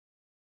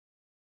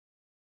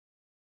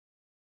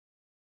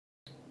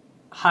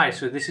Hi,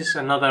 so this is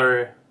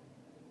another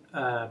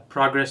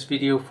progress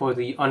video for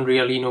the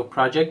Unrealino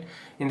project.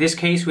 In this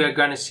case we are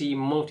going to see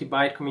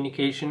multi-byte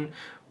communication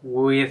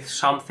with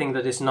something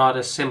that is not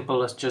as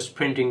simple as just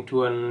printing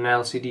to an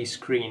LCD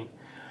screen.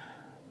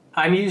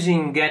 I'm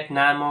using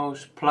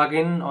Getnamo's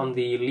plugin on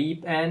the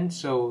Leap end,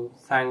 so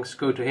thanks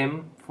go to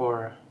him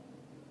for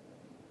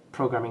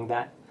programming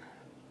that.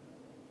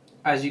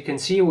 As you can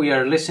see, we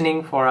are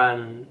listening for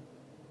an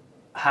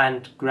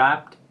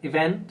hand-grabbed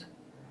event.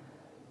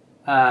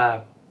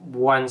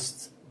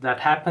 Once that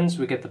happens,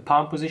 we get the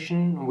palm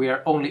position. We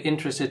are only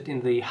interested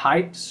in the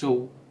height,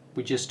 so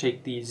we just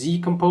take the Z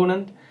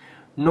component,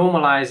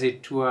 normalize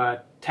it to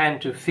a 10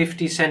 to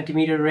 50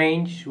 centimeter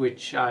range,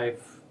 which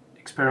I've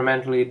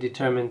experimentally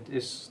determined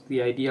is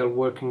the ideal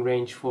working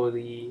range for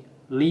the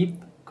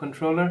Leap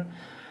controller.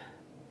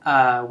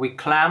 We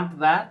clamp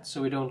that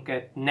so we don't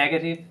get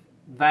negative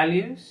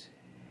values,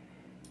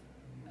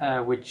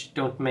 which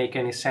don't make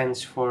any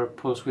sense for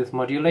pulse width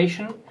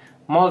modulation.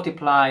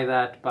 Multiply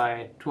that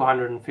by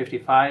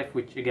 255,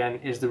 which again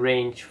is the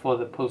range for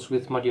the pulse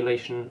width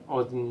modulation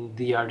on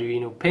the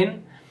Arduino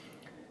pin.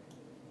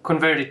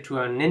 Convert it to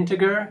an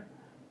integer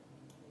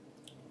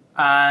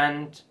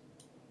and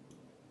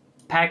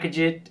package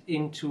it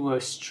into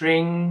a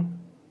string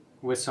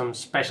with some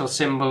special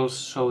symbols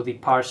so the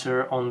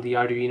parser on the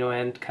Arduino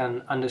end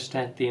can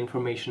understand the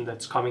information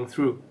that's coming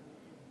through.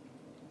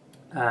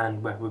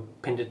 And well, we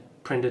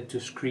print it to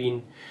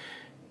screen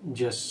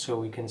just so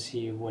we can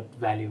see what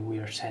value we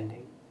are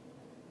sending.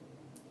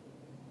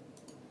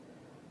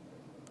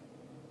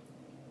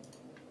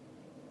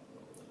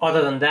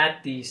 Other than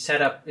that, the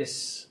setup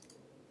is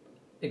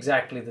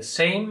exactly the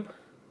same,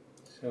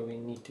 so we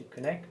need to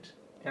connect.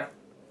 Yeah.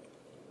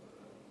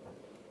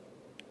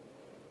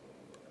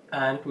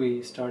 And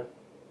we start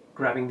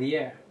grabbing the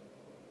air.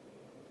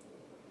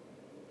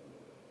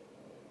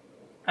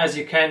 As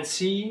you can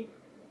see,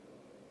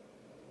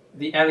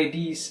 the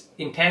LED's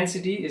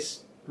intensity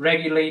is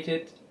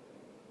regulated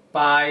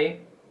by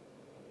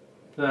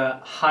the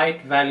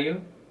height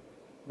value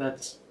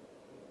that's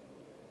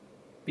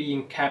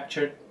being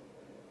captured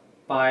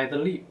by the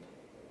Leap.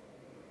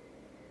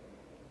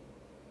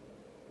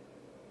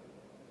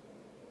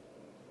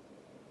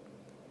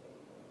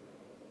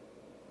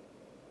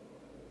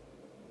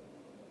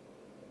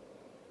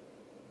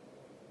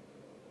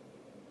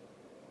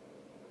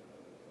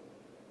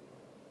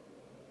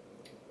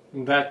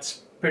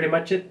 That's pretty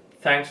much it.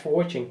 Thanks for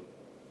watching.